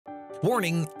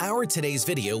Warning, our today's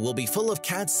video will be full of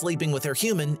cats sleeping with their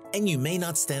human, and you may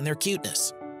not stand their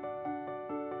cuteness.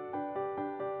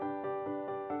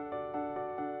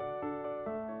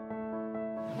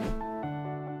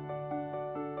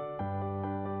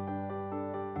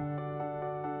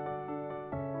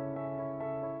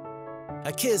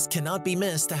 A kiss cannot be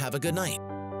missed to have a good night.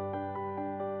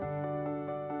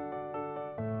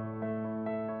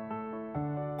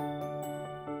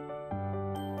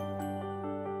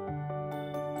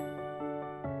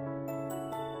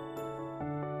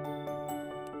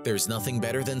 There's nothing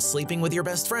better than sleeping with your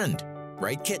best friend,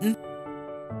 right, kitten?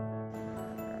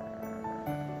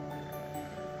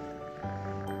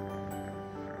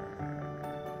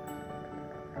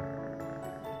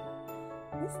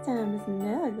 This time is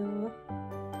snuggle.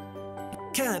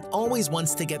 Cat always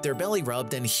wants to get their belly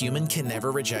rubbed, and human can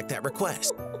never reject that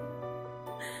request.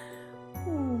 Oh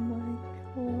my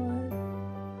god.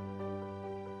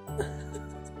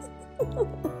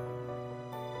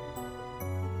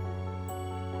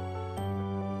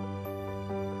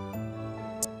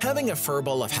 Having a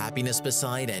furball of happiness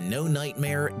beside and no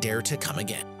nightmare dare to come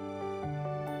again.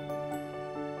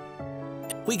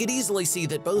 We could easily see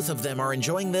that both of them are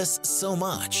enjoying this so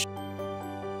much.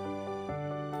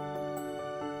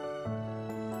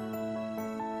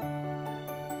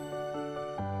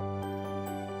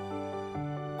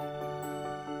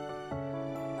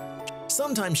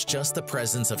 Sometimes just the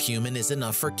presence of human is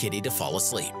enough for kitty to fall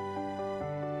asleep.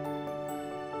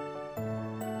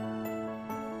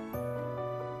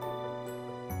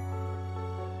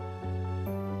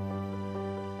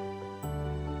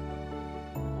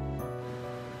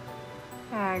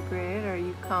 Hagrid, are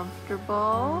you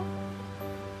comfortable?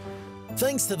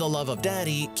 Thanks to the love of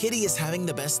Daddy, Kitty is having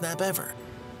the best nap ever.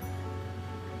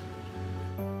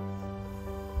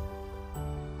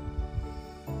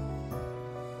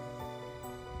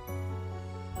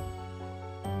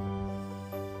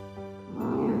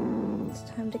 It's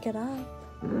time to get up.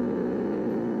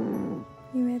 You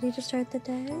ready to start the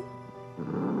day?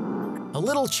 A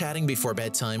little chatting before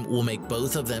bedtime will make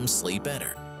both of them sleep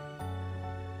better.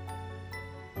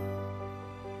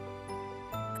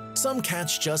 Some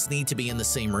cats just need to be in the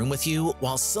same room with you,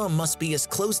 while some must be as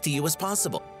close to you as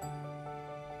possible.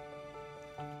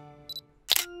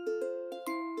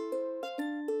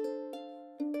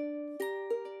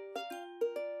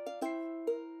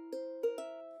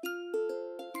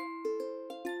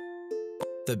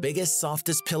 The biggest,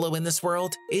 softest pillow in this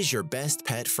world is your best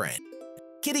pet friend.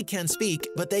 Kitty can't speak,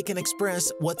 but they can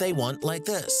express what they want like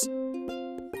this.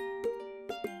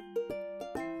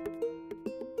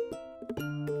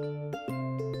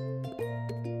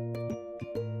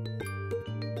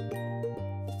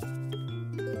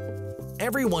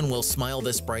 Everyone will smile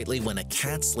this brightly when a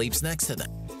cat sleeps next to them.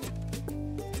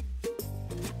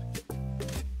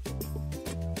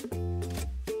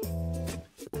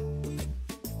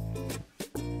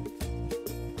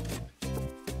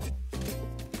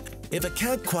 If a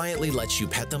cat quietly lets you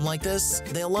pet them like this,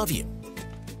 they'll love you.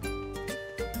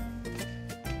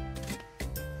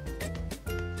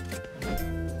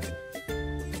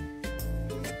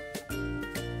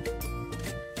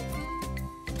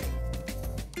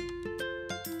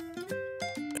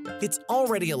 It's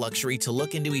already a luxury to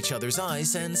look into each other's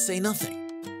eyes and say nothing.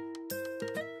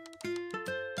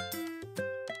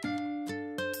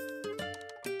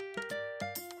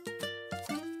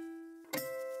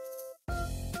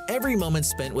 Every moment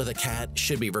spent with a cat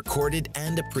should be recorded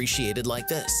and appreciated like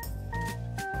this.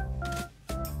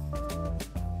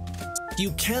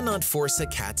 You cannot force a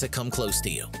cat to come close to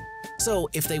you. So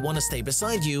if they want to stay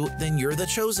beside you, then you're the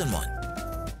chosen one.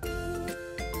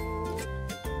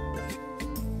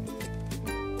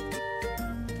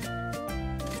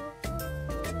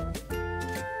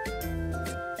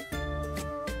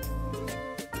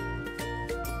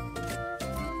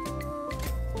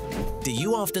 Do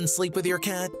you often sleep with your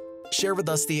cat? Share with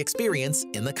us the experience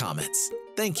in the comments.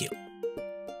 Thank you.